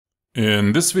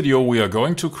In this video we are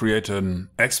going to create an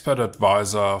expert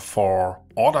advisor for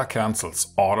order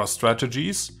cancels order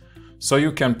strategies, so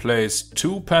you can place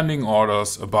two pending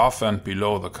orders above and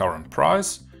below the current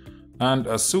price, and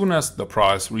as soon as the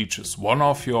price reaches one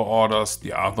of your orders,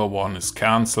 the other one is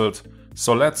cancelled.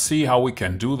 So let's see how we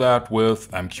can do that with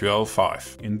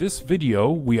MQL5. In this video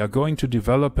we are going to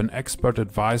develop an expert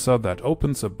advisor that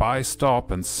opens a buy stop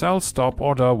and sell stop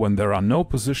order when there are no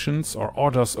positions or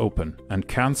orders open, and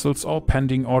cancels all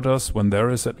pending orders when there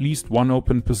is at least one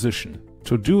open position.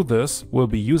 To do this, we'll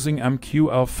be using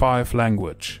MQL5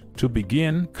 language. To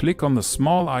begin, click on the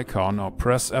small icon or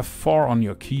press F4 on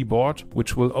your keyboard,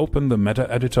 which will open the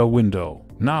MetaEditor window.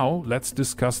 Now let's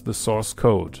discuss the source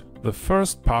code. The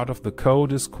first part of the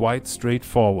code is quite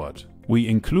straightforward. We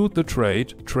include the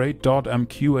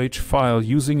Trade.mqh file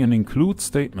using an include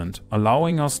statement,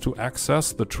 allowing us to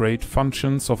access the trade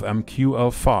functions of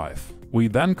MQL5. We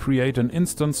then create an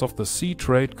instance of the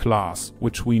CTrade class,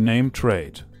 which we name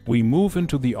Trade. We move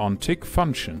into the Ontick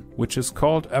function, which is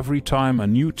called every time a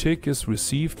new tick is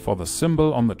received for the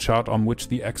symbol on the chart on which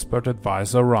the expert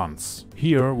advisor runs.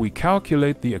 Here we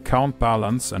calculate the account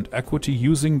balance and equity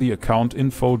using the account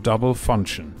info double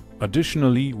function.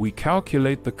 Additionally, we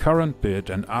calculate the current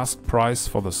bid and ask price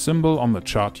for the symbol on the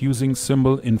chart using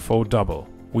symbol info double.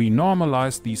 We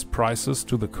normalize these prices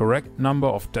to the correct number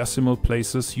of decimal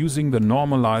places using the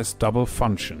normalize double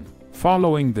function.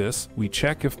 Following this, we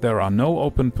check if there are no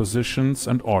open positions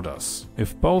and orders.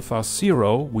 If both are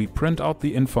 0, we print out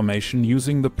the information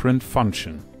using the print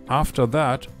function. After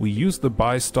that, we use the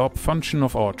buy stop function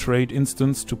of our trade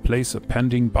instance to place a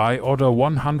pending buy order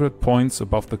 100 points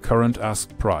above the current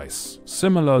asked price.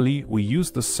 Similarly, we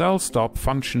use the sell stop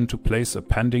function to place a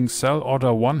pending sell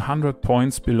order 100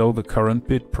 points below the current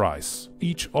bid price.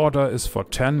 Each order is for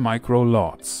 10 micro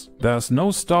lots. There's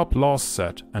no stop loss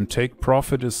set, and take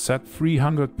profit is set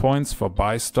 300 points for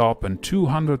buy stop and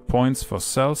 200 points for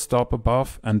sell stop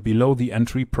above and below the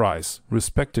entry price,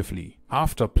 respectively.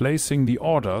 After placing the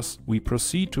orders, we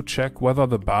proceed to check whether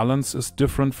the balance is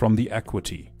different from the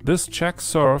equity. This check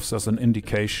serves as an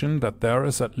indication that there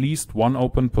is at least one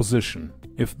open position.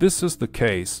 If this is the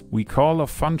case, we call a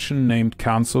function named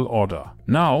cancel order.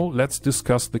 Now let's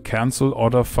discuss the cancel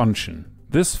order function.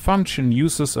 This function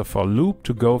uses a for loop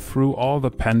to go through all the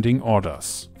pending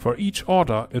orders. For each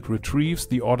order, it retrieves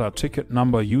the order ticket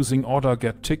number using order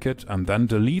get ticket and then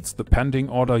deletes the pending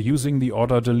order using the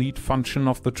order delete function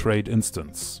of the trade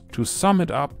instance. To sum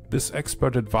it up, this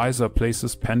expert advisor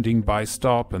places pending buy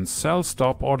stop and sell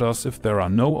stop orders if there are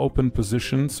no open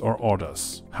positions or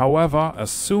orders. However,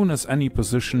 as soon as any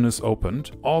position is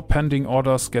opened, all pending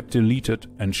orders get deleted,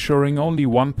 ensuring only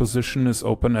one position is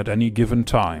open at any given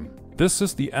time. This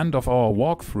is the end of our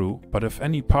walkthrough, but if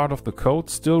any part of the code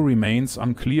still remains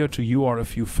unclear to you or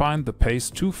if you find the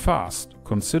pace too fast,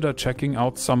 consider checking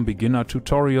out some beginner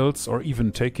tutorials or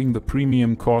even taking the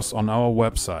premium course on our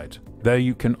website. There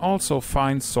you can also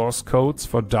find source codes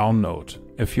for download.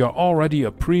 If you're already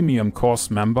a premium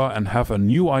course member and have a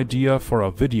new idea for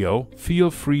a video, feel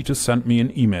free to send me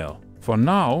an email. For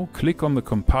now, click on the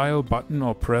compile button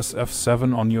or press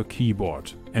F7 on your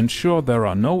keyboard. Ensure there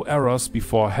are no errors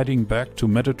before heading back to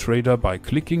MetaTrader by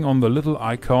clicking on the little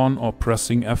icon or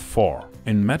pressing F4.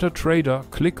 In MetaTrader,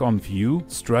 click on View,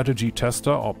 Strategy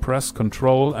Tester or press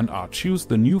Ctrl and R. Choose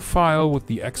the new file with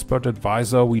the expert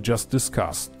advisor we just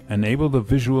discussed. Enable the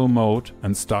visual mode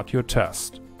and start your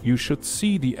test. You should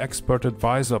see the expert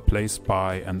advisor place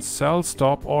buy and sell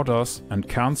stop orders and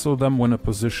cancel them when a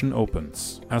position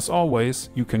opens. As always,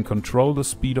 you can control the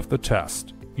speed of the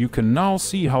test. You can now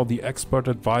see how the expert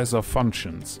advisor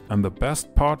functions, and the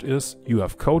best part is you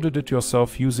have coded it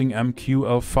yourself using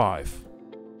MQL5.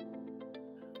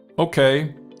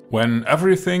 Okay, when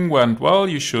everything went well,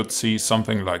 you should see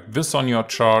something like this on your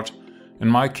chart. In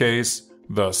my case,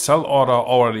 the sell order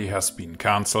already has been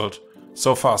cancelled.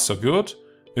 So far so good.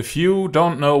 If you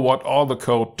don't know what all the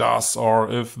code does,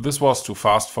 or if this was too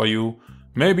fast for you,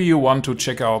 maybe you want to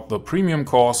check out the premium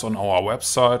course on our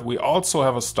website. We also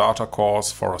have a starter course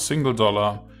for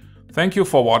 $1. Thank you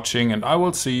for watching, and I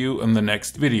will see you in the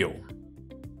next video.